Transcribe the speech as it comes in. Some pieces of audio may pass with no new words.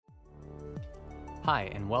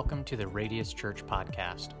Hi, and welcome to the Radius Church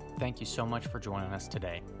podcast. Thank you so much for joining us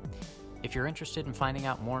today. If you're interested in finding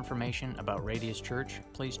out more information about Radius Church,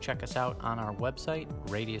 please check us out on our website,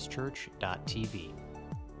 radiuschurch.tv.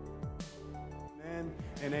 Amen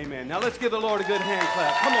and amen. Now let's give the Lord a good hand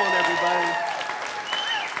clap. Come on, everybody.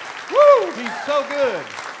 Woo! He's so good.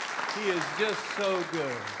 He is just so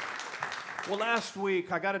good. Well, last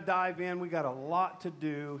week, I got to dive in. We got a lot to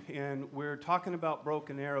do, and we're talking about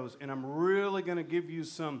broken arrows, and I'm really going to give you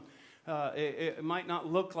some, it might not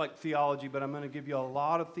look like theology, but I'm going to give you a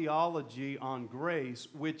lot of theology on grace,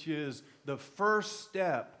 which is the first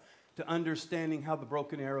step to understanding how the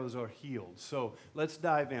broken arrows are healed. So let's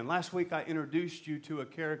dive in. Last week, I introduced you to a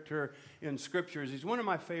character in Scriptures. He's one of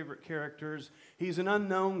my favorite characters. He's an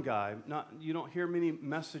unknown guy. You don't hear many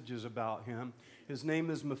messages about him. His name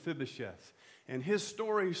is Mephibosheth. And his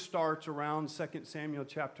story starts around 2 Samuel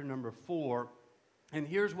chapter number 4. And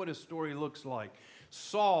here's what his story looks like.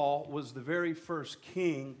 Saul was the very first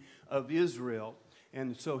king of Israel.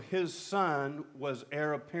 And so his son was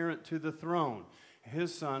heir apparent to the throne.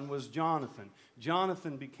 His son was Jonathan.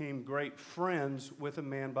 Jonathan became great friends with a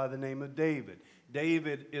man by the name of David.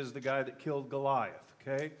 David is the guy that killed Goliath,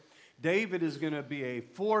 okay? David is going to be a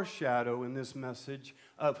foreshadow in this message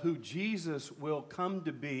of who Jesus will come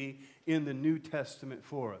to be in the New Testament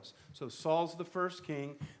for us. So Saul's the first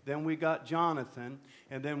king, then we got Jonathan,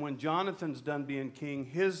 and then when Jonathan's done being king,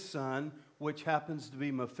 his son, which happens to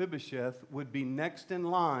be Mephibosheth, would be next in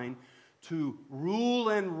line to rule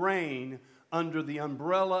and reign under the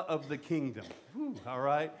umbrella of the kingdom. Whew, all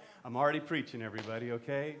right? I'm already preaching, everybody,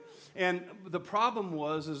 okay? And the problem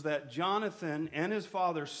is that Jonathan and his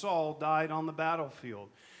father Saul died on the battlefield.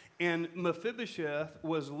 And Mephibosheth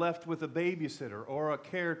was left with a babysitter or a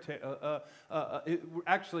caretaker.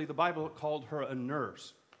 Actually, the Bible called her a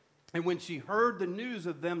nurse. And when she heard the news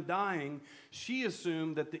of them dying, she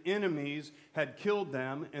assumed that the enemies had killed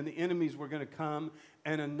them and the enemies were going to come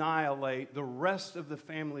and annihilate the rest of the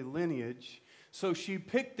family lineage. So she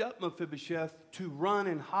picked up Mephibosheth to run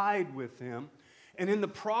and hide with him. And in the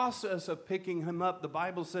process of picking him up, the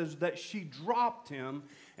Bible says that she dropped him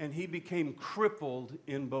and he became crippled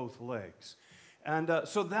in both legs. And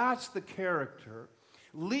so that's the character,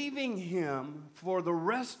 leaving him for the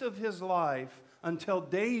rest of his life until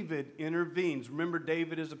David intervenes. Remember,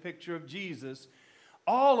 David is a picture of Jesus.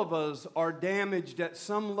 All of us are damaged at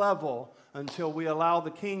some level until we allow the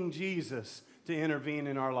King Jesus to intervene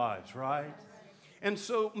in our lives, right? And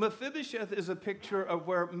so Mephibosheth is a picture of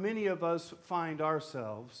where many of us find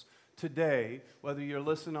ourselves today, whether you're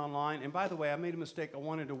listening online. And by the way, I made a mistake. I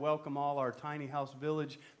wanted to welcome all our Tiny House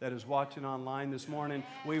Village that is watching online this morning.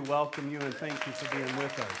 We welcome you and thank you for being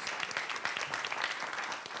with us.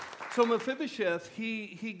 So Mephibosheth,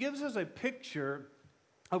 he gives us a picture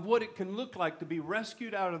of what it can look like to be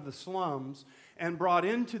rescued out of the slums and brought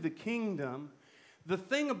into the kingdom. The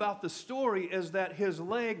thing about the story is that his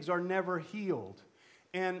legs are never healed.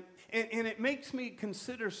 And it makes me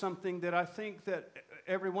consider something that I think that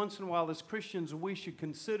every once in a while as Christians we should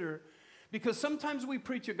consider, because sometimes we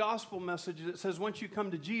preach a gospel message that says once you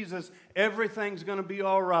come to Jesus, everything's going to be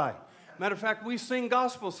all right. Matter of fact, we sing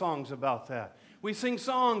gospel songs about that. We sing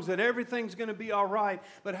songs that everything's going to be all right.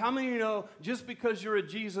 But how many of you know just because you're a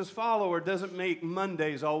Jesus follower doesn't make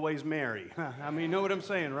Mondays always merry? I mean, you know what I'm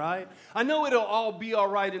saying, right? I know it'll all be all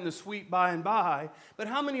right in the sweet by and by, but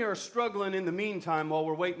how many are struggling in the meantime while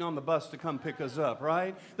we're waiting on the bus to come pick us up,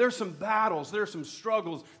 right? There's some battles, there's some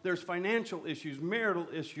struggles, there's financial issues, marital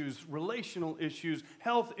issues, relational issues,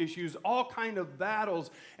 health issues, all kind of battles.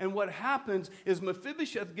 And what happens is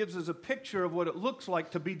Mephibosheth gives us a picture of what it looks like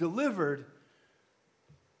to be delivered,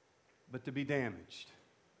 but to be damaged.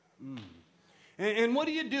 And what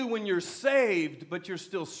do you do when you're saved, but you're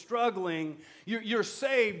still struggling? You're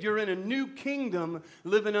saved, you're in a new kingdom,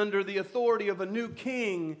 living under the authority of a new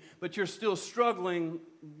king, but you're still struggling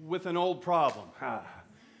with an old problem.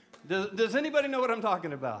 Does anybody know what I'm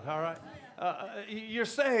talking about? All right. You're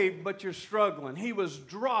saved, but you're struggling. He was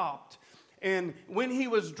dropped. And when he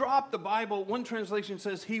was dropped, the Bible, one translation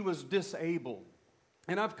says he was disabled.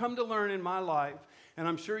 And I've come to learn in my life, and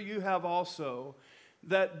I'm sure you have also,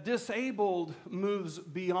 that disabled moves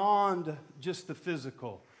beyond just the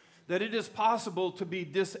physical. That it is possible to be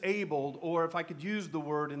disabled, or if I could use the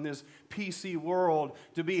word in this PC world,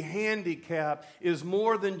 to be handicapped is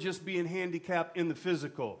more than just being handicapped in the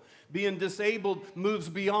physical. Being disabled moves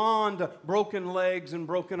beyond broken legs and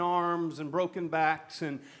broken arms and broken backs.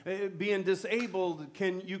 And being disabled,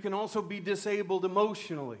 you can also be disabled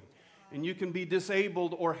emotionally. And you can be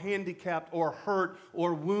disabled or handicapped or hurt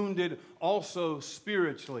or wounded also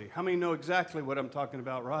spiritually. How many know exactly what I'm talking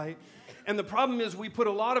about, right? And the problem is we put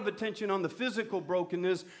a lot of attention on the physical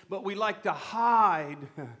brokenness, but we like to hide.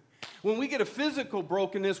 When we get a physical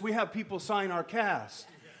brokenness, we have people sign our cast.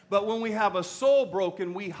 But when we have a soul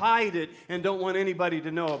broken, we hide it and don't want anybody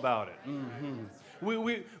to know about it. Mm-hmm.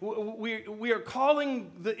 We are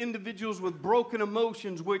calling the individuals with broken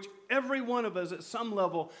emotions, which every one of us at some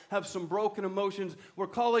level have some broken emotions. We're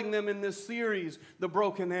calling them in this series the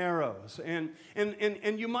broken arrows. And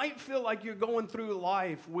you might feel like you're going through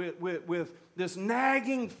life with this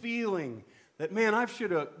nagging feeling that, man, I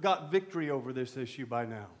should have got victory over this issue by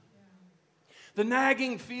now. The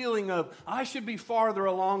nagging feeling of, I should be farther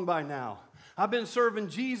along by now. I've been serving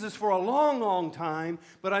Jesus for a long, long time,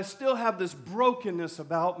 but I still have this brokenness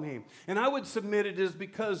about me. And I would submit it is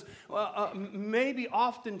because maybe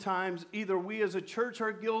oftentimes either we as a church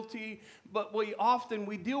are guilty, but we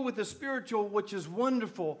deal with the spiritual, which is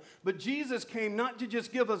wonderful. But Jesus came not to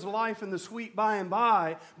just give us life in the sweet by and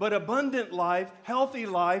by, but abundant life, healthy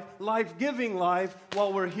life, life-giving life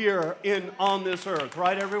while we're here on this earth.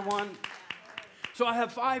 Right, everyone? So I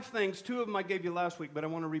have 5 things. 2 of them I gave you last week, but I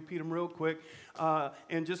want to repeat them real quick.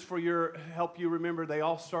 And just for help you remember, they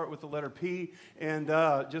all start with the letter P, and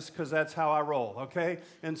just because that's how I roll, okay?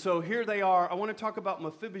 And so here they are. I want to talk about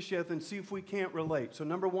Mephibosheth and see if we can't relate. So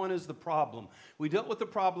number 1 is the problem. We dealt with the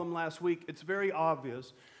problem last week. It's very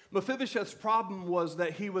obvious. Mephibosheth's problem was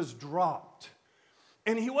that he was dropped.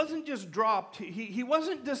 And he wasn't just dropped. He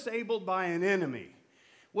wasn't disabled by an enemy.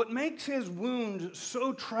 What makes his wound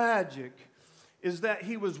so tragic is that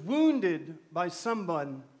he was wounded by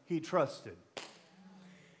someone he trusted.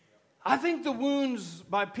 I think the wounds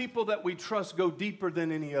by people that we trust go deeper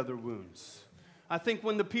than any other wounds. I think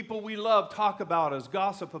when the people we love talk about us,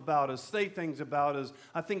 gossip about us, say things about us,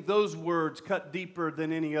 I think those words cut deeper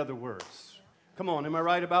than any other words. Come on, am I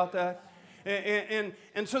right about that? And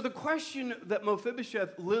so the question that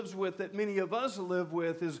Mephibosheth lives with, that many of us live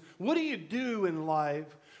with, is what do you do in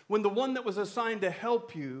life when the one that was assigned to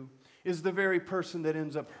help you is the very person that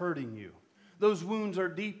ends up hurting you? Those wounds are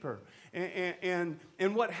deeper. And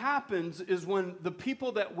what happens is when the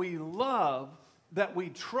people that we love, that we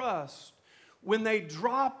trust, when they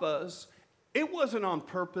drop us, it wasn't on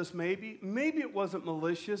purpose maybe. Maybe it wasn't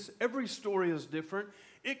malicious. Every story is different.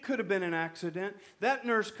 It could have been an accident. That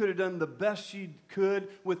nurse could have done the best she could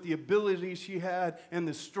with the ability she had and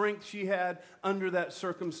the strength she had under that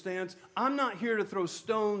circumstance. I'm not here to throw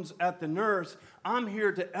stones at the nurse. I'm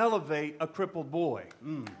here to elevate a crippled boy.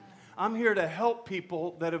 I'm here to help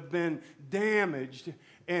people that have been damaged,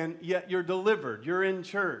 and yet you're delivered. You're in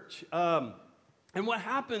church. And what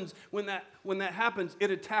happens when that happens,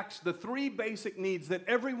 it attacks the 3 basic needs that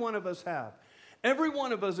every one of us have. Every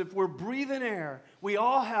one of us, if we're breathing air, we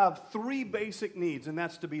all have 3 basic needs, and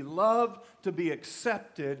that's to be loved, to be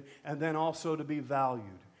accepted, and then also to be valued.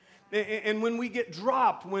 And when we get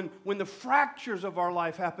dropped, when the fractures of our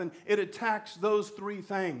life happen, it attacks those 3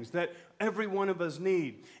 things that every one of us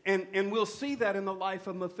need. And we'll see that in the life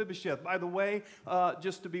of Mephibosheth. By the way,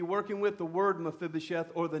 just to be working with, the word Mephibosheth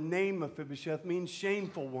or the name Mephibosheth means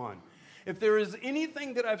shameful one. If there is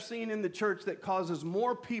anything that I've seen in the church that causes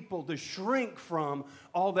more people to shrink from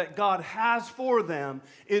all that God has for them,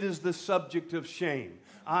 it is the subject of shame.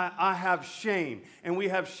 I have shame. And we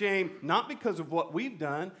have shame not because of what we've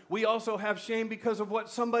done. We also have shame because of what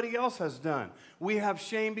somebody else has done. We have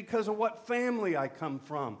shame because of what family I come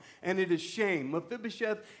from. And it is shame.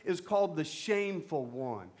 Mephibosheth is called the shameful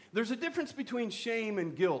one. There's a difference between shame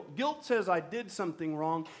and guilt. Guilt says I did something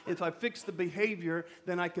wrong. If I fix the behavior,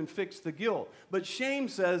 then I can fix the guilt. But shame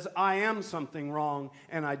says I am something wrong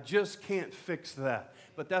and I just can't fix that.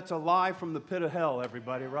 But that's a lie from the pit of hell,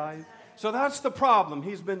 everybody, right? So that's the problem.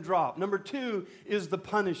 He's been dropped. Number 2 is the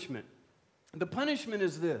punishment. The punishment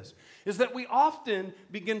is this, is that we often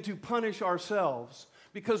begin to punish ourselves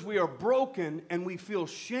because we are broken and we feel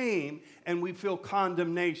shame and we feel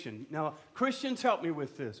condemnation. Now, Christians, help me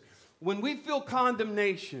with this. When we feel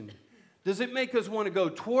condemnation, does it make us want to go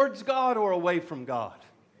towards God or away from God?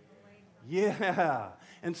 Yeah.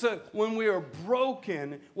 And so when we are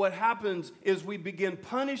broken, what happens is we begin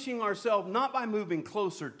punishing ourselves not by moving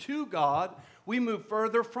closer to God, we move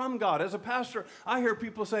further from God. As a pastor, I hear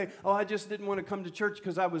people say, I just didn't want to come to church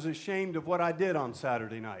because I was ashamed of what I did on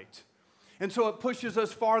Saturday night. And so it pushes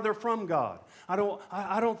us farther from God. I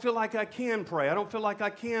don't feel like I can pray. I don't feel like I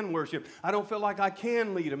can worship. I don't feel like I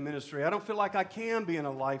can lead a ministry. I don't feel like I can be in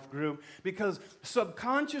a life group, because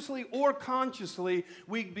subconsciously or consciously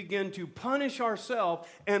we begin to punish ourselves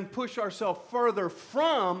and push ourselves further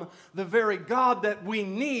from the very God that we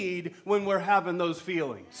need when we're having those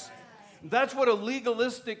feelings. That's what a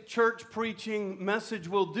legalistic church preaching message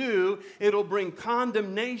will do. It'll bring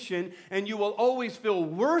condemnation, and you will always feel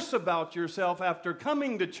worse about yourself after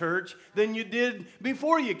coming to church than you did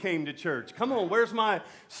before you came to church. Come on, where's my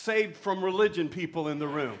saved from religion people in the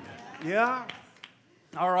room? Yeah?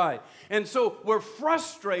 All right. And so we're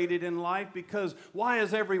frustrated in life because why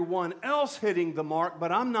is everyone else hitting the mark,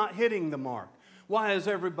 but I'm not hitting the mark? Why is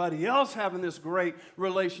everybody else having this great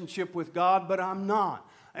relationship with God, but I'm not?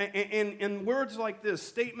 And words like this,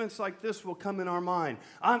 statements like this will come in our mind.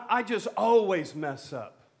 I just always mess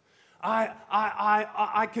up.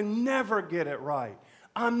 I can never get it right.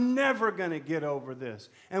 I'm never going to get over this.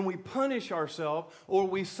 And we punish ourselves, or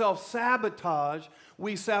we self-sabotage.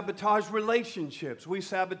 We sabotage relationships. We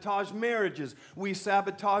sabotage marriages. We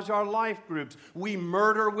sabotage our life groups. We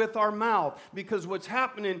murder with our mouth, because what's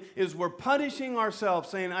happening is we're punishing ourselves,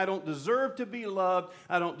 saying, I don't deserve to be loved.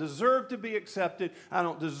 I don't deserve to be accepted. I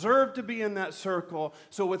don't deserve to be in that circle.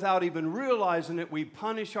 So without even realizing it, we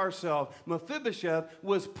punish ourselves. Mephibosheth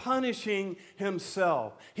was punishing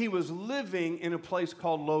himself. He was living in a place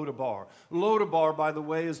called Lodabar. Lodabar, by the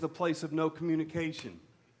way, is the place of no communication.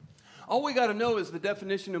 All we got to know is the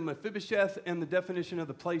definition of Mephibosheth and the definition of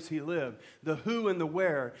the place he lived, the who and the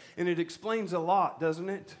where, and it explains a lot, doesn't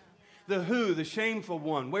it? The who, the shameful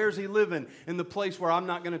one. Where's he living? In the place where I'm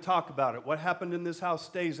not going to talk about it. What happened in this house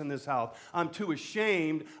stays in this house. I'm too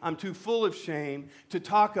ashamed, I'm too full of shame to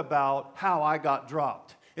talk about how I got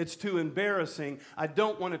dropped. It's too embarrassing. I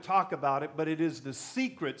don't want to talk about it, but it is the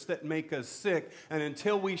secrets that make us sick. And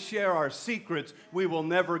until we share our secrets, we will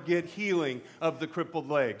never get healing of the crippled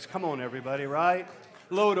legs. Come on, everybody, right?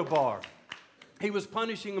 Lodabar. He was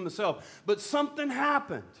punishing himself. But something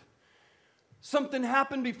happened. Something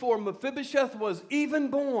happened before Mephibosheth was even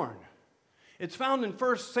born. It's found in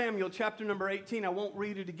 1 Samuel chapter number 18. I won't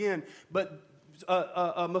read it again. But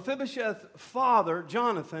Mephibosheth's father,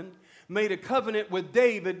 Jonathan, made a covenant with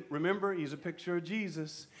David. Remember, he's a picture of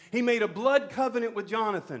Jesus. He made a blood covenant with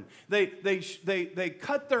Jonathan. They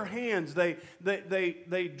cut their hands.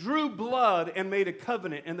 They drew blood and made a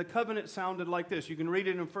covenant. And the covenant sounded like this. You can read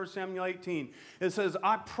it in 1 Samuel 18. It says,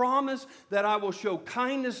 I promise that I will show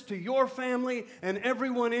kindness to your family and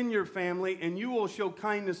everyone in your family, and you will show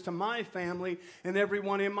kindness to my family and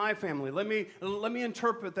everyone in my family. Let me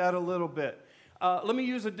interpret that a little bit. Let me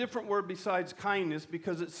use a different word besides kindness,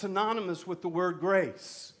 because it's synonymous with the word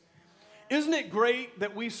grace. Isn't it great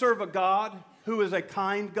that we serve a God who is a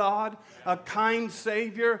kind God, a kind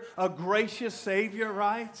Savior, a gracious Savior,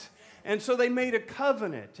 right? And so they made a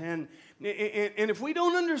covenant. And if we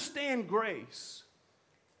don't understand grace,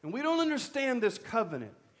 and we don't understand this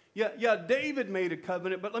covenant, yeah, David made a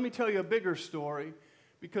covenant, but let me tell you a bigger story,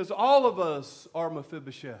 because all of us are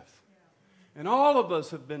Mephibosheth. And all of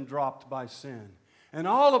us have been dropped by sin. And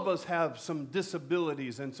all of us have some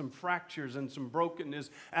disabilities and some fractures and some brokenness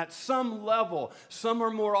at some level. Some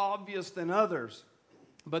are more obvious than others.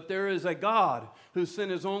 But there is a God who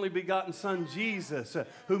sent his only begotten Son, Jesus,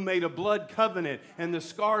 who made a blood covenant, and the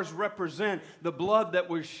scars represent the blood that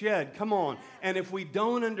was shed. Come on. And if we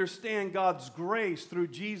don't understand God's grace through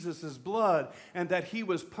Jesus' blood, and that he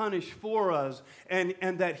was punished for us, and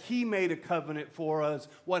that he made a covenant for us,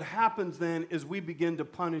 what happens then is we begin to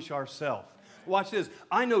punish ourselves. Watch this.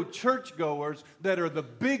 I know churchgoers that are the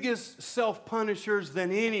biggest self-punishers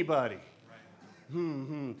than anybody.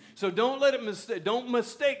 So don't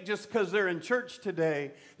mistake just because they're in church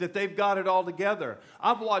today that they've got it all together.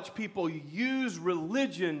 I've watched people use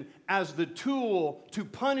religion as the tool to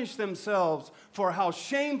punish themselves for how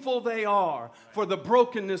shameful they are for the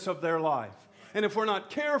brokenness of their life. And if we're not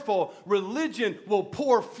careful, religion will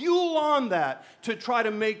pour fuel on that to try to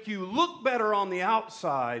make you look better on the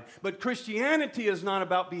outside. But Christianity is not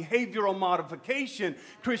about behavioral modification.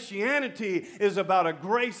 Christianity is about a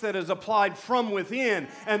grace that is applied from within,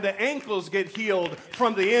 and the ankles get healed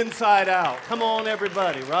from the inside out. Come on,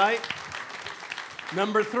 everybody, right?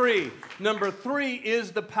 Number three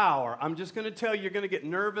is the power. I'm just going to tell you, you're going to get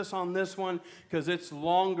nervous on this one because it's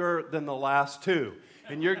longer than the last two.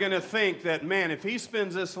 And you're going to think that, man, if he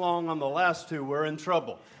spends this long on the last two, we're in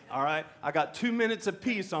trouble. All right? I got 2 minutes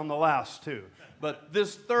apiece on the last two. But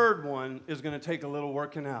this third one is going to take a little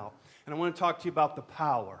working out. And I want to talk to you about the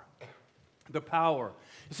power. The power.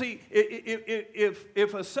 See,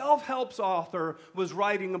 if a self-help author was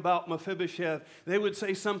writing about Mephibosheth, they would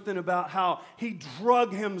say something about how he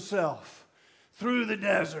drug himself through the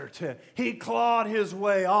desert. He clawed his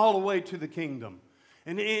way all the way to the kingdom.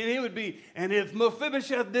 And it would be, and if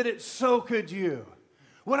Mephibosheth did it, so could you.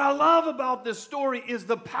 What I love about this story is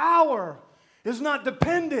the power is not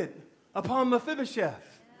dependent upon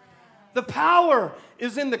Mephibosheth. The power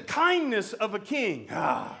is in the kindness of a king.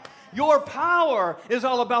 Your power is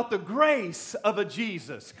all about the grace of a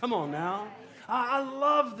Jesus. Come on now. I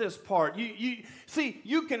love this part. See,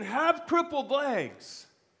 you can have crippled legs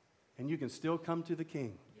and you can still come to the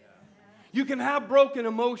king. You can have broken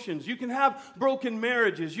emotions. You can have broken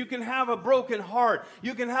marriages. You can have a broken heart.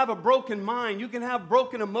 You can have a broken mind. You can have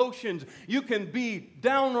broken emotions. You can be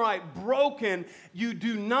downright broken. You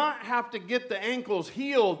do not have to get the ankles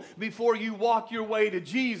healed before you walk your way to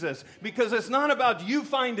Jesus, because it's not about you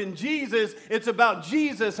finding Jesus. It's about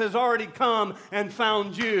Jesus has already come and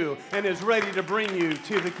found you and is ready to bring you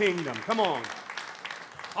to the kingdom. Come on.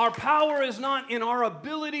 Our power is not in our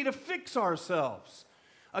ability to fix ourselves.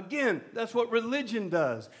 Again, that's what religion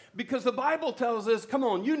does. Because the Bible tells us, come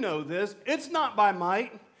on, you know this, it's not by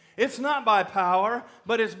might, it's not by power,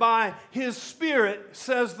 but it's by His Spirit,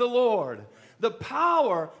 says the Lord. The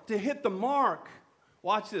power to hit the mark.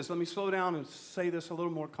 Watch this. Let me slow down and say this a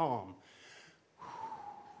little more calm.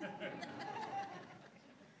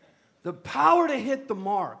 The power to hit the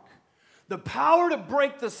mark. The power to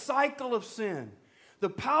break the cycle of sin. The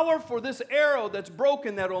power for this arrow that's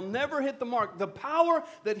broken that will never hit the mark. The power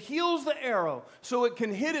that heals the arrow so it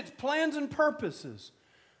can hit its plans and purposes.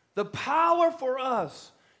 The power for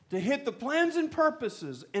us to hit the plans and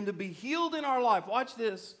purposes and to be healed in our life. Watch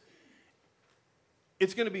this.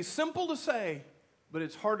 It's going to be simple to say, but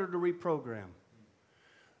it's harder to reprogram.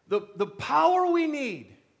 The power we need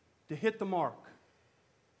to hit the mark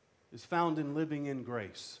is found in living in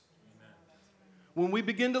grace. When we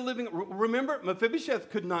begin to live in, remember, Mephibosheth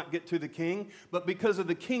could not get to the king, but because of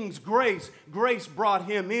the king's grace, grace brought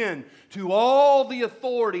him in to all the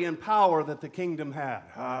authority and power that the kingdom had.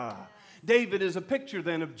 David is a picture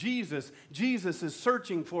then of Jesus. Jesus is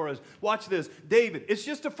searching for us. Watch this. David, it's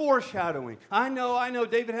just a foreshadowing. I know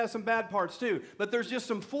David has some bad parts too, but there's just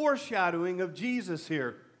some foreshadowing of Jesus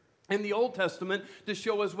here in the Old Testament to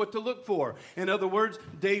show us what to look for. In other words,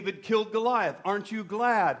 David killed Goliath. Aren't you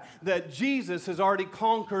glad that Jesus has already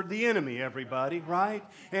conquered the enemy, everybody, right?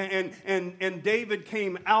 And David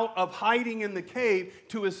came out of hiding in the cave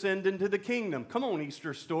to ascend into the kingdom. Come on,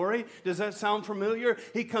 Easter story. Does that sound familiar?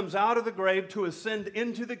 He comes out of the grave to ascend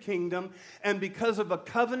into the kingdom, and because of a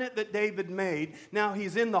covenant that David made, now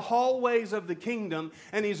he's in the hallways of the kingdom,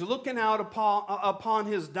 and he's looking out upon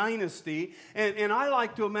his dynasty, and I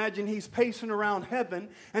like to imagine he's pacing around heaven,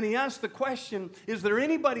 and he asks the question, is there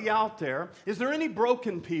anybody out there? Is there any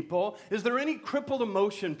broken people? Is there any crippled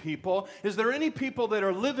emotion people? Is there any people that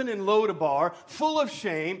are living in Lodabar, full of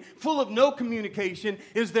shame, full of no communication?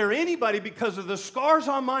 Is there anybody, because of the scars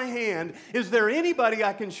on my hand, is there anybody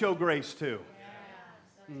I can show grace to?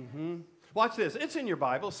 Watch this. It's in your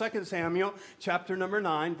Bible, 2 Samuel chapter number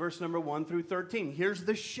 9, verse number 1 through 13. Here's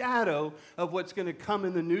the shadow of what's going to come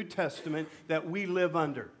in the New Testament that we live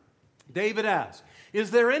under. David asked,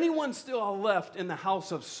 is there anyone still left in the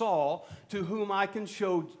house of Saul to whom I can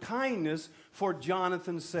show kindness for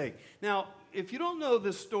Jonathan's sake? Now, if you don't know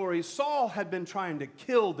this story, Saul had been trying to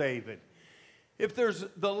kill David. If there's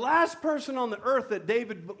the last person on the earth that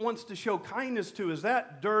David wants to show kindness to is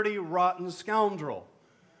that dirty, rotten scoundrel.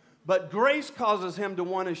 But grace causes him to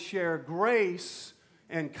want to share grace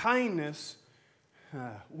and kindness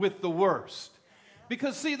with the worst.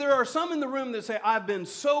 Because, see, there are some in the room that say, I've been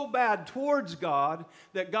so bad towards God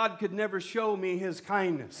that God could never show me His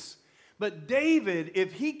kindness. But David,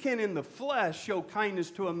 if he can in the flesh show kindness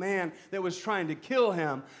to a man that was trying to kill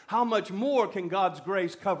him, how much more can God's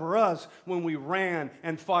grace cover us when we ran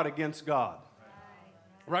and fought against God?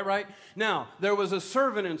 Right? Now, there was a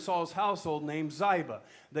servant in Saul's household named Ziba.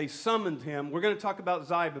 They summoned him. We're going to talk about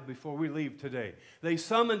Ziba before we leave today. They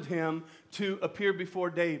summoned him to appear before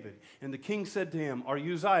David. And the king said to him, are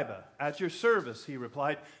you Ziba? At your service, he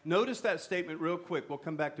replied. Notice that statement real quick. We'll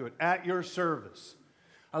come back to it. At your service.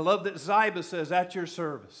 I love that Ziba says, at your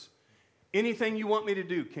service. Anything you want me to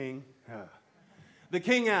do, king? The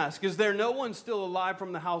king asked, is there no one still alive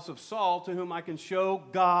from the house of Saul to whom I can show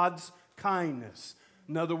God's kindness?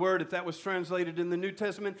 Another word, if that was translated in the New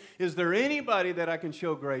Testament, is there anybody that I can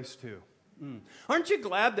show grace to? Aren't you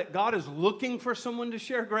glad that God is looking for someone to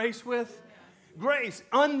share grace with? Grace,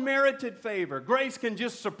 unmerited favor. Grace can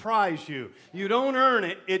just surprise you. You don't earn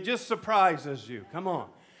it, it just surprises you. Come on.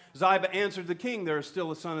 Ziba answered the king, there is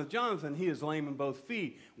still a son of Jonathan. He is lame in both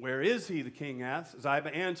feet. Where is he, the king asked.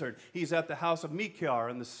 Ziba answered, he's at the house of Mechar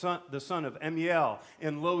and the son of Amiel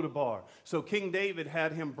in Lodabar. So King David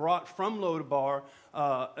had him brought from Lodabar.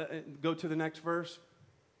 Go to the next verse.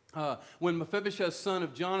 When Mephibosheth, son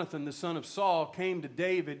of Jonathan, the son of Saul, came to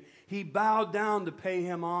David, he bowed down to pay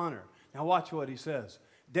him honor. Now watch what he says.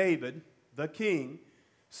 David, the king,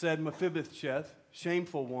 said, Mephibosheth,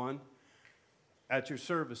 shameful one, at your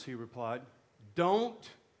service, he replied. Don't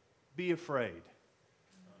be afraid.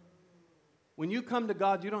 When you come to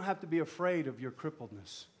God, you don't have to be afraid of your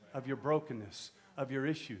crippledness, of your brokenness, of your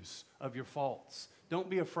issues, of your faults. Don't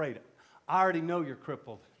be afraid. I already know you're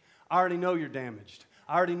crippled. I already know you're damaged.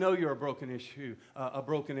 I already know you're a broken issue, a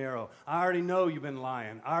broken arrow. I already know you've been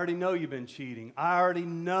lying. I already know you've been cheating. I already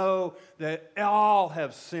know that all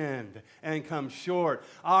have sinned and come short.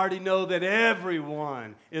 I already know that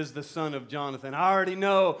everyone is the son of Jonathan. I already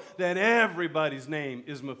know that everybody's name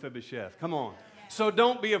is Mephibosheth. Come on. So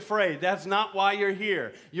don't be afraid. That's not why you're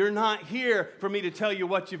here. You're not here for me to tell you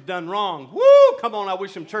what you've done wrong. Woo! Come on, I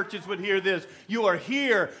wish some churches would hear this. You are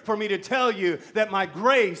here for me to tell you that my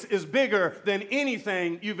grace is bigger than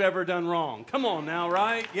anything you've ever done wrong. Come on now,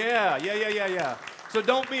 right? Yeah. So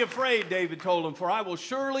don't be afraid, David told him, for I will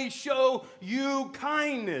surely show you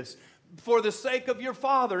kindness for the sake of your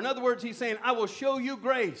father. In other words, he's saying, I will show you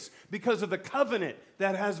grace because of the covenant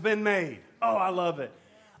that has been made. Oh, I love it.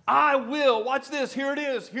 I will, watch this, here it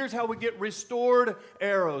is. Here's how we get restored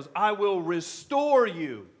arrows. I will restore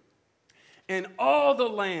you and all the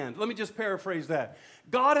land. Let me just paraphrase that.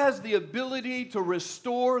 God has the ability to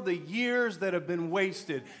restore the years that have been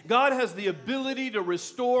wasted. God has the ability to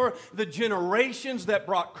restore the generations that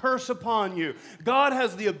brought curse upon you. God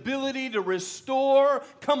has the ability to restore,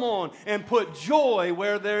 come on, and put joy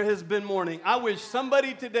where there has been mourning. I wish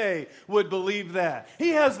somebody today would believe that. He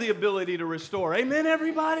has the ability to restore. Amen,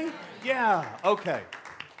 everybody? Yeah, okay.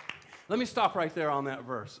 Let me stop right there on that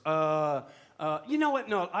verse. You know what?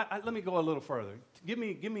 No, let me go a little further. Give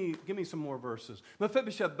me some more verses.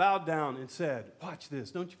 Mephibosheth bowed down and said, watch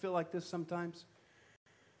this. Don't you feel like this sometimes?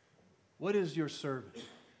 What is your servant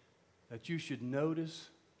that you should notice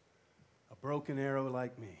a broken arrow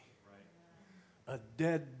like me? Right. A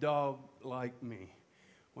dead dog like me.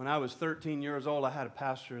 When I was 13 years old, I had a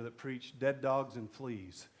pastor that preached dead dogs and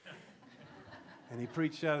fleas. And he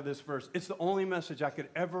preached out of this verse. It's the only message I could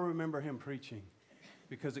ever remember him preaching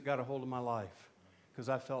because it got a hold of my life because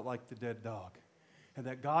I felt like the dead dog. And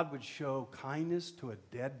that God would show kindness to a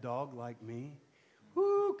dead dog like me.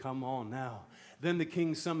 Woo, come on now. Then the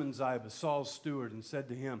king summoned Ziba, Saul's steward, and said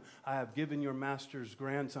to him, I have given your master's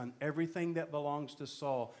grandson everything that belongs to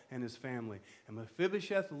Saul and his family. And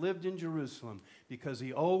Mephibosheth lived in Jerusalem because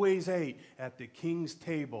he always ate at the king's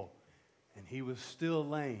table, and he was still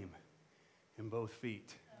lame in both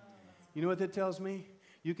feet. You know what that tells me?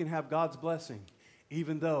 You can have God's blessing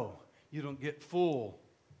even though you don't get full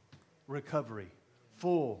recovery.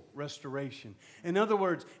 Full restoration. In other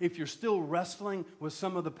words, if you're still wrestling with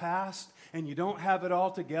some of the past and you don't have it all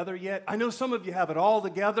together yet, I know some of you have it all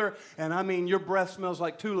together, and I mean, your breath smells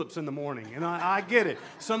like tulips in the morning, and I get it.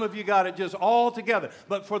 Some of you got it just all together.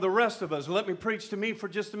 But for the rest of us, let me preach to me for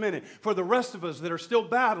just a minute. For the rest of us that are still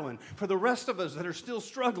battling, for the rest of us that are still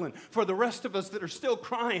struggling, for the rest of us that are still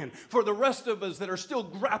crying, for the rest of us that are still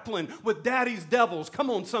grappling with daddy's devils, come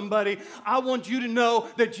on, somebody. I want you to know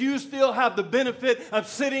that you still have the benefit of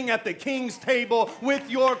sitting at the king's table with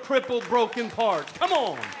your crippled, broken parts. Come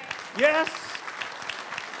on. Yes?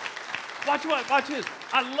 Watch this.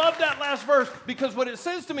 I love that last verse because what it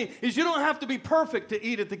says to me is you don't have to be perfect to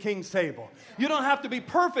eat at the king's table. You don't have to be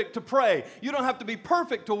perfect to pray. You don't have to be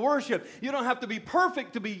perfect to worship. You don't have to be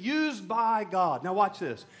perfect to be used by God. Now watch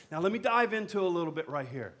this. Now let me dive into a little bit right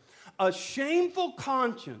here. A shameful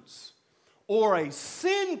conscience or a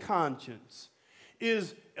sin conscience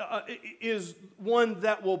is one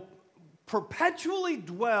that will perpetually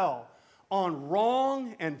dwell on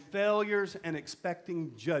wrong and failures and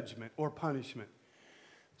expecting judgment or punishment.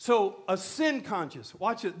 So a sin conscience,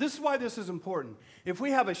 watch it. This is why this is important. If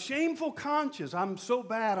we have a shameful conscience, I'm so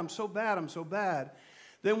bad,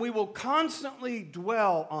 then we will constantly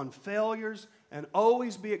dwell on failures and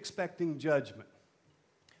always be expecting judgment.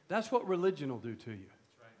 That's what religion will do to you.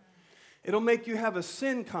 It'll make you have a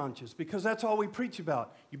sin conscience because that's all we preach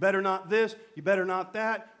about. You better not this, you better not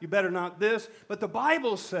that, you better not this. But the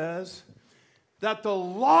Bible says that the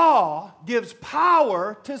law gives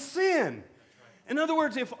power to sin. In other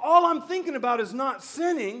words, if all I'm thinking about is not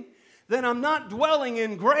sinning, then I'm not dwelling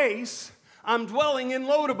in grace, I'm dwelling in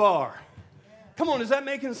Lodabar. Come on, is that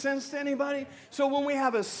making sense to anybody? So when we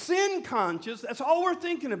have a sin conscience, that's all we're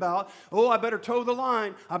thinking about. Oh, I better toe the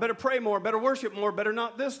line. I better pray more, better worship more, better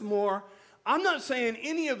not this more. I'm not saying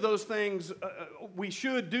any of those things we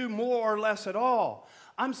should do more or less at all.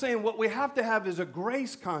 I'm saying what we have to have is a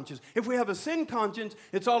grace conscience. If we have a sin conscience,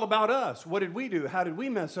 it's all about us. What did we do? How did we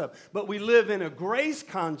mess up? But we live in a grace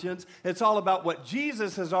conscience. It's all about what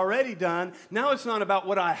Jesus has already done. Now it's not about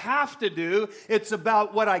what I have to do. It's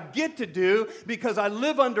about what I get to do because I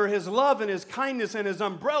live under His love and His kindness and His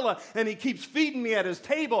umbrella, and He keeps feeding me at His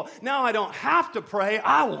table. Now I don't have to pray.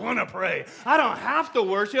 I want to pray. I don't have to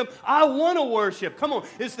worship. I want to worship. Come on.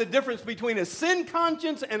 It's the difference between a sin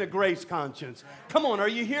conscience and a grace conscience. Come on. Are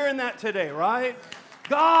you hearing that today, right?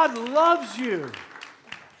 God loves you.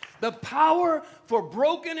 The power for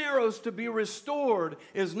broken arrows to be restored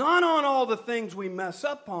is not on all the things we mess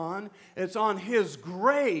up on. It's on His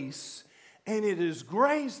grace, and it is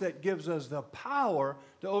grace that gives us the power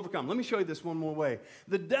to overcome. Let me show you this one more way.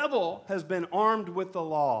 The devil has been armed with the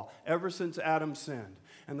law ever since Adam sinned.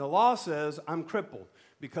 And the law says, I'm crippled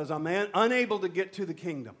because I'm unable to get to the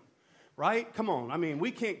kingdom. Right? Come on. I mean, we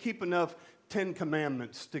can't keep enough 10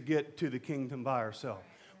 commandments to get to the kingdom by ourselves.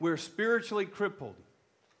 We're spiritually crippled,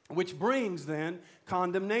 which brings then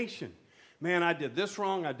condemnation. Man, I did this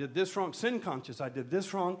wrong, sin conscious, I did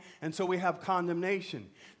this wrong, and so we have condemnation.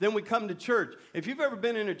 Then we come to church. If you've ever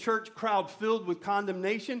been in a church crowd filled with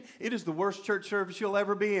condemnation, it is the worst church service you'll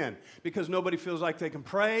ever be in because nobody feels like they can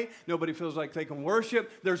pray, nobody feels like they can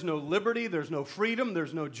worship, there's no liberty, there's no freedom,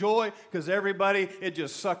 there's no joy because everybody, it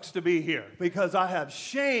just sucks to be here because I have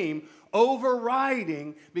shame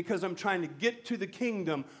overriding because I'm trying to get to the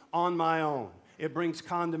kingdom on my own. It brings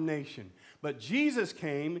condemnation. But Jesus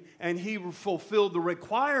came and He fulfilled the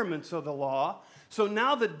requirements of the law. So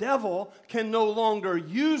now the devil can no longer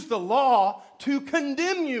use the law to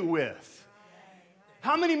condemn you with.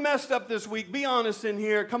 How many messed up this week? Be honest in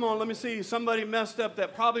here. Come on, let me see. Somebody messed up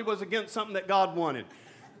that probably was against something that God wanted.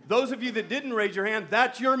 Those of you that didn't raise your hand,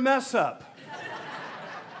 that's your mess up.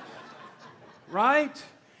 Right?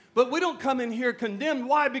 But we don't come in here condemned.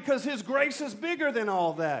 Why? Because His grace is bigger than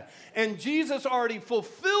all that. And Jesus already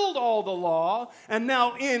fulfilled all the law, and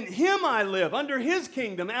now in Him I live, under His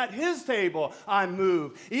kingdom, at His table I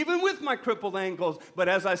move, even with my crippled ankles. But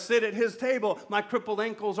as I sit at His table, my crippled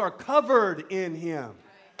ankles are covered in Him.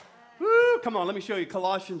 Woo, come on, let me show you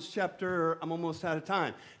Colossians chapter, I'm almost out of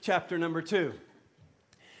time, chapter number 2.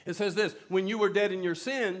 It says this, when you were dead in your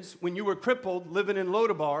sins, when you were crippled, living in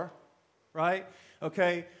Lodabar, right?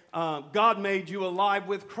 Okay, God made you alive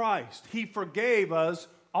with Christ. He forgave us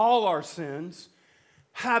all our sins,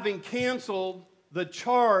 having canceled the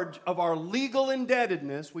charge of our legal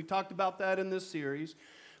indebtedness. We talked about that in this series.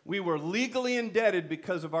 We were legally indebted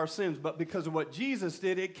because of our sins, but because of what Jesus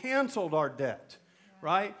did, it canceled our debt,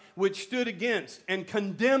 right? Which stood against and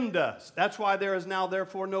condemned us. That's why there is now,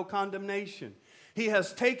 therefore, no condemnation. He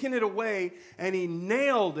has taken it away, and He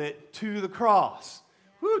nailed it to the cross.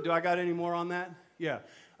 Whew, do I got any more on that? Yeah.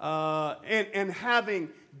 And having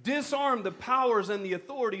disarmed the powers and the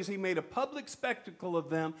authorities, He made a public spectacle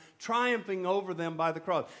of them, triumphing over them by the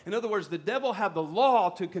cross. In other words, the devil had the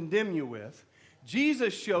law to condemn you with.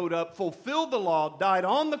 Jesus showed up, fulfilled the law, died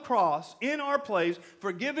on the cross in our place,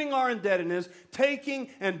 forgiving our indebtedness,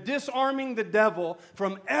 taking and disarming the devil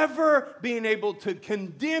from ever being able to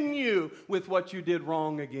condemn you with what you did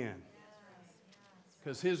wrong again.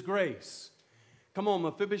 Because His grace. Come on,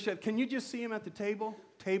 Mephibosheth, can you just see him at the table?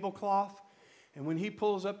 Tablecloth. And when he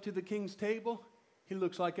pulls up to the king's table, he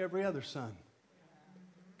looks like every other son.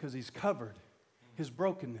 Because he's covered. His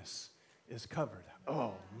brokenness is covered.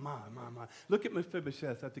 Oh, my. Look at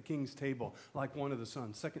Mephibosheth at the king's table like one of the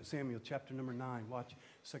sons. 2 Samuel chapter number 9. Watch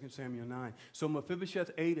 2 Samuel 9. So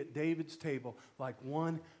Mephibosheth ate at David's table like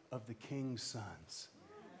one of the king's sons.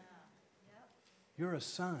 You're a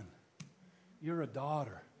son. You're a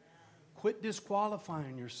daughter. Quit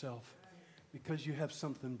disqualifying yourself because you have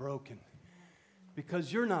something broken.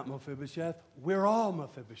 Because you're not Mephibosheth, we're all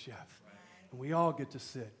Mephibosheth. And we all get to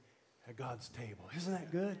sit at God's table. Isn't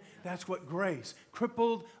that good? That's what grace,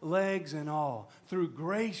 crippled legs and all. Through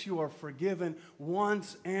grace you are forgiven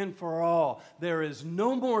once and for all. There is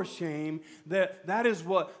no more shame. That's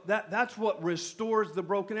what restores the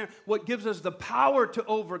broken arrow. What gives us the power to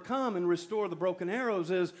overcome and restore the broken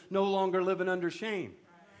arrows is no longer living under shame.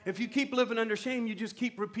 If you keep living under shame, you just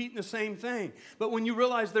keep repeating the same thing. But when you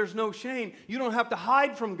realize there's no shame, you don't have to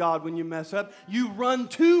hide from God when you mess up. You run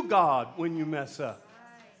to God when you mess up.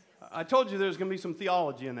 I told you there's going to be some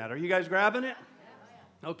theology in that. Are you guys grabbing it?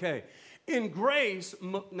 Okay. In grace,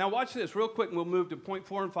 now watch this real quick and we'll move to point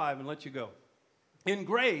 4 and 5 and let you go. In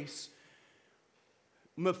grace,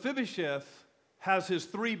 Mephibosheth has his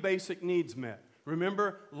three basic needs met.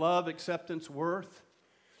 Remember, love, acceptance, worth.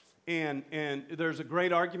 And there's a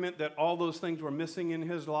great argument that all those things were missing in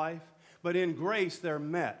his life. But in grace, they're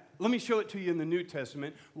met. Let me show it to you in the New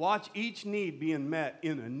Testament. Watch each need being met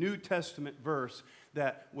in a New Testament verse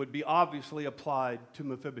that would be obviously applied to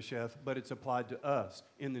Mephibosheth, but it's applied to us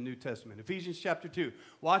in the New Testament. Ephesians chapter 2.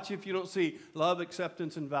 Watch if you don't see love,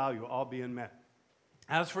 acceptance, and value all being met.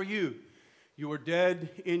 As for you, you were dead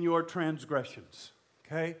in your transgressions,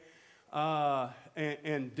 okay?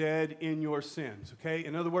 And dead in your sins, okay?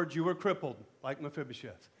 In other words, you were crippled like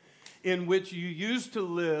Mephibosheth, in which you used to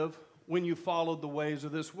live when you followed the ways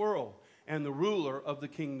of this world and the ruler of the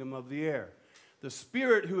kingdom of the air. The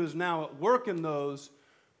Spirit who is now at work in those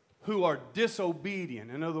who are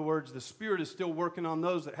disobedient. In other words, the Spirit is still working on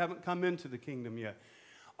those that haven't come into the kingdom yet.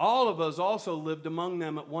 All of us also lived among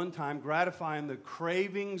them at one time, gratifying the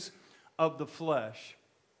cravings of the flesh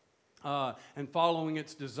and following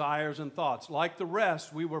its desires and thoughts. Like the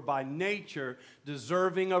rest, we were by nature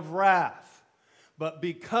deserving of wrath. But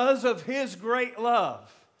because of His great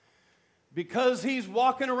love, because He's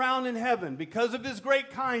walking around in heaven, because of His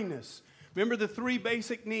great kindness, remember the three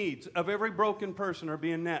basic needs of every broken person are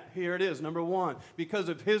being met. Here it is, number one, because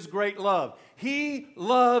of His great love. He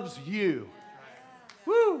loves you.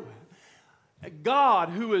 Woo! God,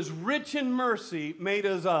 who is rich in mercy, made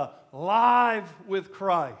us alive with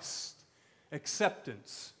Christ.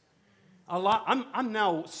 Acceptance. I'm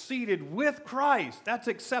now seated with Christ. That's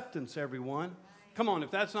acceptance, everyone. Come on,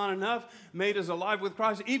 if that's not enough, made us alive with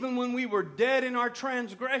Christ. Even when we were dead in our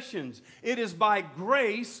transgressions, it is by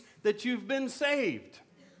grace that you've been saved.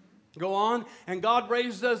 Go on. And God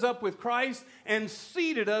raised us up with Christ and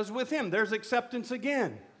seated us with Him. There's acceptance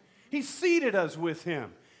again. He seated us with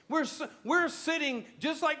Him. We're sitting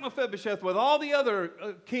just like Mephibosheth with all the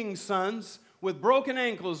other king's sons with broken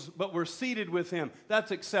ankles, but we're seated with Him.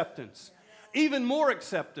 That's acceptance. Even more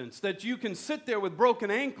acceptance that you can sit there with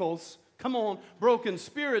broken ankles, come on, broken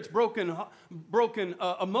spirits, broken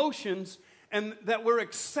emotions, and that we're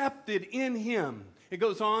accepted in Him. It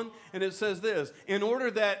goes on and it says this, in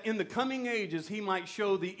order that in the coming ages He might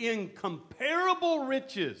show the incomparable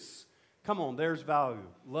riches. Come on, there's value.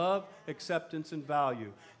 Love, acceptance, and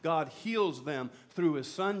value. God heals them through His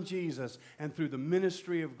Son Jesus and through the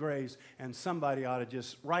ministry of grace. And somebody ought to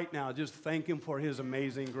just, right now, just thank Him for His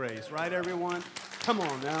amazing grace. Right, everyone? Come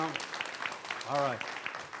on now. All right.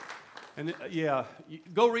 And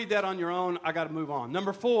go read that on your own. I got to move on.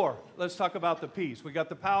 Number 4, let's talk about the peace. We got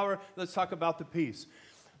the power. Let's talk about the peace.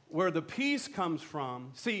 Where the peace comes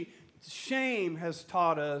from, see, shame has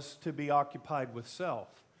taught us to be occupied with self.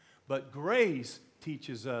 But grace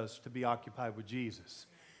teaches us to be occupied with Jesus.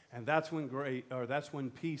 And that's when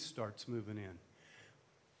peace starts moving in.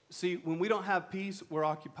 See, when we don't have peace, we're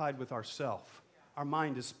occupied with ourself. Our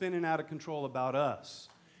mind is spinning out of control about us.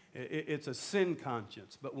 It's a sin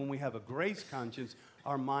conscience. But when we have a grace conscience,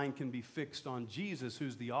 our mind can be fixed on Jesus,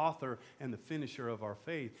 who's the author and the finisher of our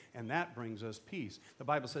faith. And that brings us peace. The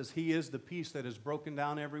Bible says He is the peace that has broken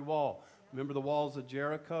down every wall. Remember the walls of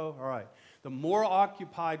Jericho? All right. The more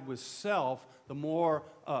occupied with self, the more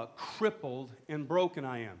crippled and broken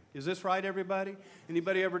I am. Is this right, everybody?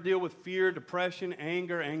 Anybody ever deal with fear, depression,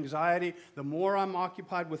 anger, anxiety? The more I'm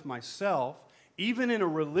occupied with myself, even in a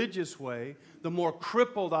religious way, the more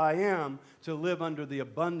crippled I am to live under the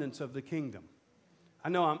abundance of the kingdom. I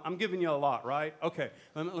know I'm giving you a lot, right? Okay,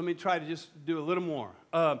 let me try to just do a little more.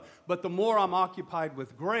 But the more I'm occupied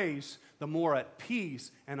with grace, the more at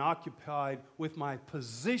peace and occupied with my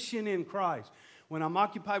position in Christ. When I'm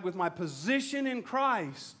occupied with my position in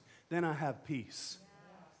Christ, then I have peace.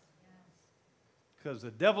 Because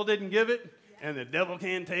the devil didn't give it, and the devil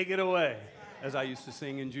can't take it away, as I used to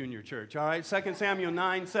sing in junior church. All right, 2 Samuel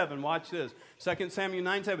 9:7, watch this. 2 Samuel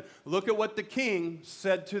 9:7, look at what the king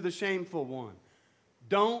said to the shameful one.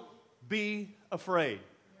 Don't be afraid.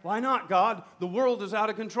 Why not, God? The world is out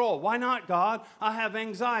of control. Why not, God? I have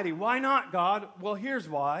anxiety. Why not, God? Well, here's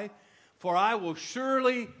why. For I will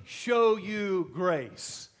surely show you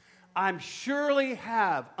grace. I surely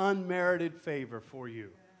have unmerited favor for you.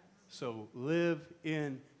 So live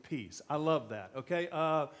in peace. I love that, okay?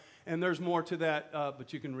 And there's more to that,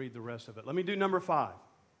 but you can read the rest of it. Let me do number 5.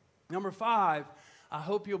 Number 5, I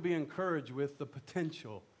hope you'll be encouraged with the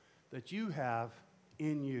potential that you have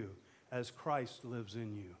in you as Christ lives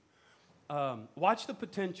in you. Watch the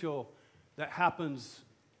potential that happens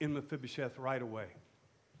in Mephibosheth right away.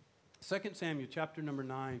 2 Samuel chapter number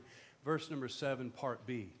 9, verse number 7, part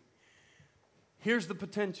B. Here's the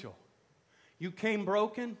potential. You came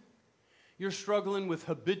broken. You're struggling with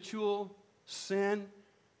habitual sin,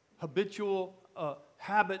 habitual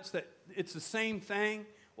habits that it's the same thing.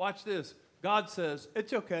 Watch this. God says,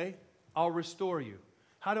 it's okay. I'll restore you.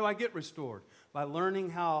 How do I get restored? By learning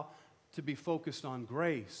how to be focused on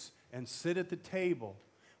grace and sit at the table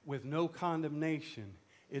with no condemnation.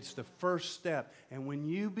 It's the first step. And when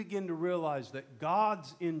you begin to realize that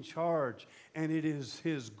God's in charge and it is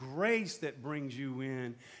His grace that brings you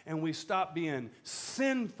in, and we stop being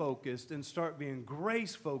sin-focused and start being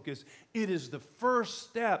grace-focused, it is the first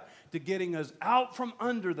step to getting us out from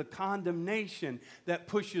under the condemnation that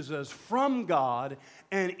pushes us from God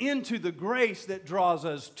and into the grace that draws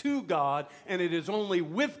us to God, and it is only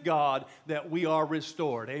with God that we are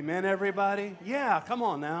restored. Amen, everybody? Yeah, come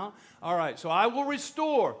on now. All right, so I will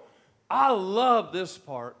restore. I love this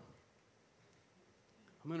part.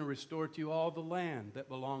 I'm going to restore to you all the land that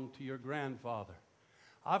belonged to your grandfather.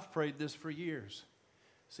 I've prayed this for years.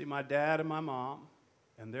 See, my dad and my mom,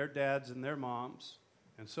 and their dads and their moms,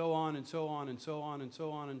 and so on and so on and so on and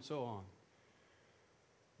so on and so on.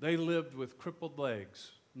 They lived with crippled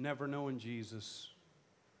legs, never knowing Jesus.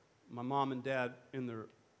 My mom and dad in their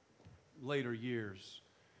later years.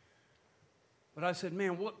 But I said,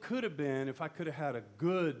 man, what could have been if I could have had a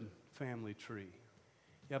good family tree?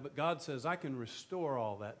 Yeah, but God says, I can restore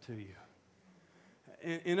all that to you.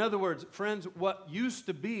 In other words, friends, what used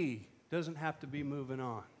to be doesn't have to be moving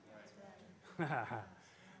on.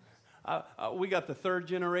 We got the third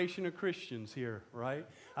generation of Christians here, right?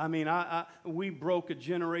 I mean, we broke a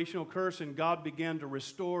generational curse, and God began to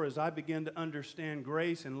restore as I began to understand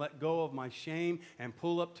grace and let go of my shame and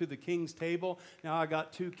pull up to the King's table. Now I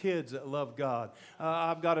got 2 kids that love God.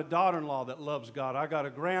 I've got a daughter-in-law that loves God. I got a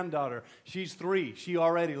granddaughter. She's 3. She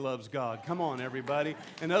already loves God. Come on, everybody.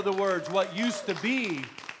 In other words, what used to be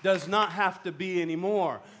does not have to be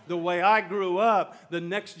anymore. The way I grew up, the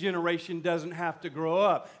next generation doesn't have to grow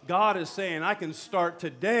up. God is saying, I can start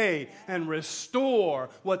today and restore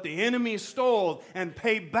what the enemy stole and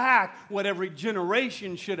pay back what every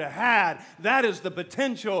generation should have had. That is the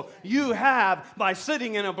potential you have by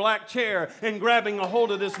sitting in a black chair and grabbing a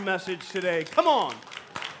hold of this message today. Come on.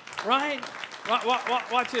 Right?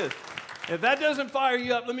 Watch this. If that doesn't fire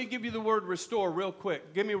you up, let me give you the word restore real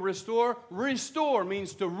quick. Give me restore. Restore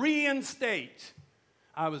means to reinstate.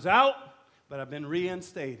 I was out, but I've been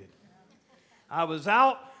reinstated. I was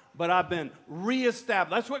out, but I've been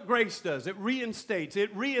reestablished. That's what grace does. It reinstates.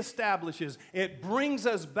 It reestablishes. It brings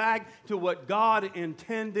us back to what God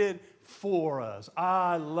intended for us.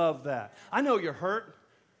 I love that. I know you're hurt,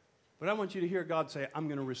 but I want you to hear God say, I'm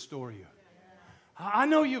going to restore you. I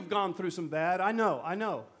know you've gone through some bad. I know.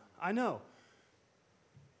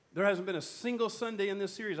 There hasn't been a single Sunday in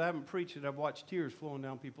this series I haven't preached it. I've watched tears flowing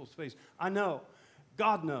down people's face. I know.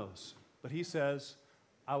 God knows. But He says,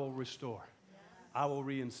 I will restore. I will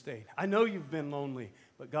reinstate. I know you've been lonely,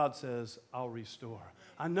 but God says, I'll restore.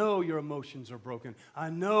 I know your emotions are broken. I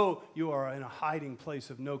know you are in a hiding place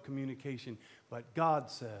of no communication, but God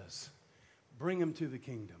says, bring them to the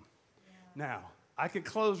kingdom. Now, I could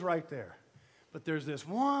close right there, but there's this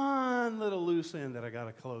one little loose end that I got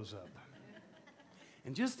to close up.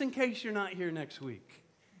 And just in case you're not here next week,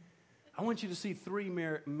 I want you to see 3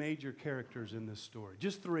 major characters in this story.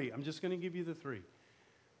 Just 3. I'm just going to give you the 3.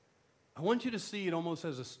 I want you to see it almost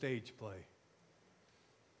as a stage play.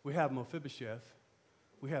 We have Mephibosheth,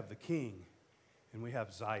 we have the king, and we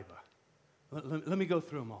have Ziba. Let me go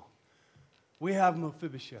through them all. We have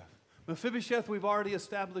Mephibosheth. Mephibosheth, we've already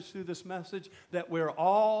established through this message that we're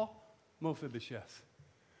all Mephibosheth.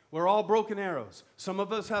 We're all broken arrows. Some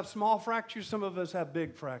of us have small fractures, some of us have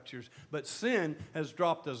big fractures. But sin has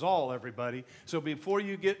dropped us all, everybody. So before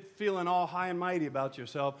you get feeling all high and mighty about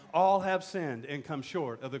yourself, all have sinned and come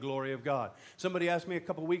short of the glory of God. Somebody asked me a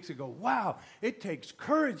couple weeks ago, wow, it takes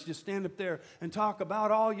courage to stand up there and talk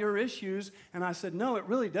about all your issues. And I said, no, it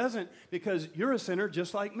really doesn't, because you're a sinner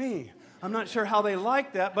just like me. I'm not sure how they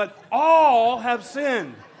like that, but all have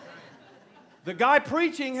sinned. The guy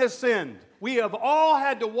preaching has sinned. We have all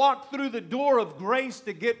had to walk through the door of grace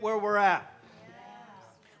to get where we're at. Yes.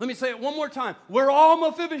 Let me say it one more time. We're all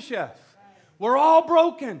Mephibosheth. Right. We're all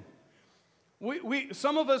broken.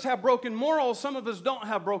 Some of us have broken morals. Some of us don't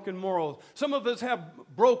have broken morals. Some of us have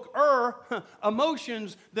broker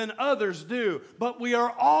emotions than others do. But we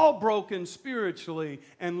are all broken spiritually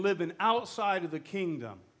and living outside of the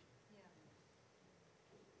kingdom. Yeah.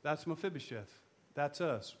 That's Mephibosheth. That's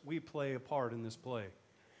us. We play a part in this play.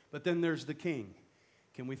 But then there's the king.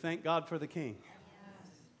 Can we thank God for the king?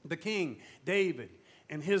 Yes. The king, David,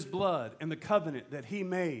 and his blood and the covenant that he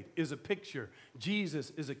made is a picture. Jesus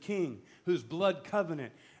is a king whose blood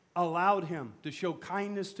covenant allowed him to show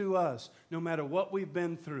kindness to us no matter what we've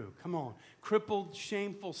been through. Come on. Crippled,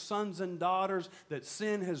 shameful sons and daughters that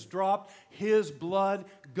sin has dropped, his blood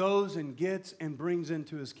goes and gets and brings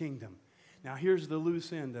into his kingdom. Now here's the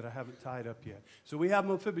loose end that I haven't tied up yet. So we have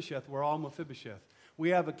Mephibosheth. We're all Mephibosheth. We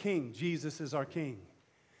have a king. Jesus is our king.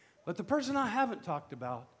 But the person I haven't talked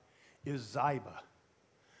about is Ziba.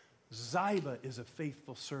 Ziba is a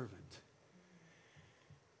faithful servant.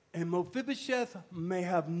 And Mephibosheth may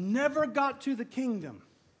have never got to the kingdom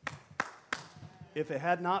if it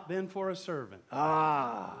had not been for a servant.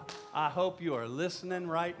 I hope you are listening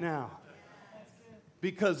right now.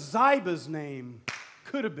 Because Ziba's name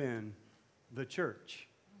could have been the church.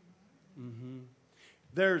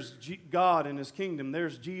 There's God in his kingdom.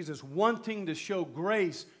 There's Jesus wanting to show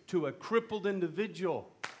grace to a crippled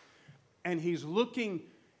individual. And he's looking,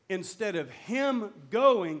 instead of him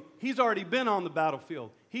going, he's already been on the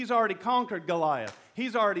battlefield. He's already conquered Goliath.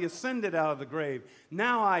 He's already ascended out of the grave.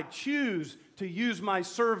 Now I choose to use my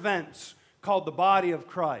servants, called the body of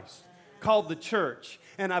Christ, called the church.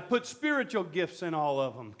 And I put spiritual gifts in all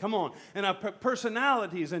of them. Come on. And I put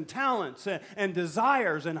personalities and talents and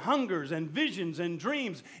desires and hungers and visions and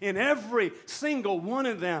dreams in every single one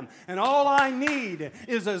of them. And all I need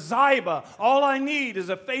is a Ziba. All I need is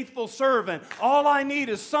a faithful servant. All I need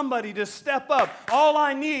is somebody to step up. All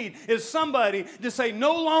I need is somebody to say,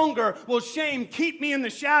 no longer will shame keep me in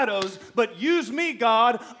the shadows, but use me,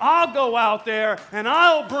 God. I'll go out there and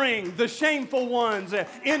I'll bring the shameful ones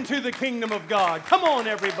into the kingdom of God. Come on,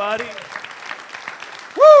 everybody.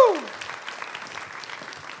 Woo!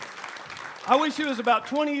 I wish he was about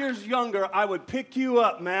 20 years younger. I would pick you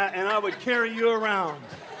up, Matt, and I would carry you around.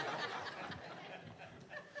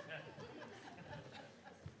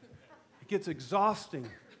 It gets exhausting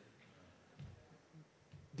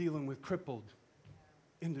dealing with crippled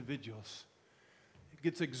individuals. It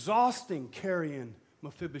gets exhausting carrying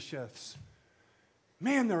Mephibosheths.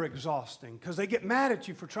 Man, they're exhausting because they get mad at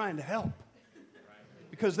you for trying to help.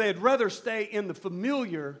 Because they'd rather stay in the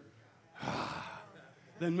familiar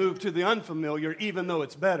than move to the unfamiliar, even though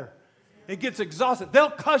it's better. It gets exhausting. They'll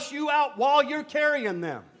cuss you out while you're carrying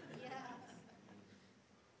them. Yes.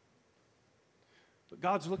 But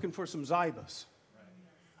God's looking for some Zibas.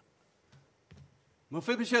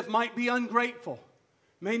 Mephibosheth might be ungrateful,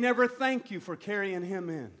 may never thank you for carrying him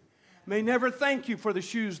in, may never thank you for the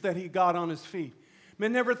shoes that he got on his feet, may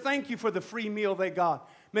never thank you for the free meal they got,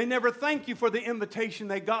 may never thank you for the invitation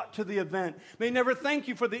they got to the event, may never thank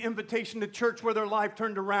you for the invitation to church where their life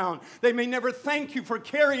turned around. They may never thank you for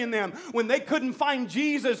carrying them when they couldn't find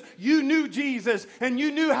Jesus. You knew Jesus and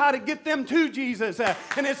you knew how to get them to Jesus.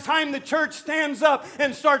 And it's time the church stands up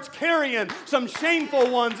and starts carrying some shameful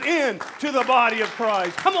ones in to the body of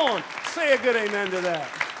Christ. Come on, say a good amen to that.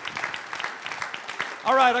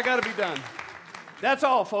 All right, I got to be done. That's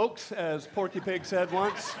all, folks, as Porky Pig said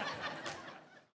once.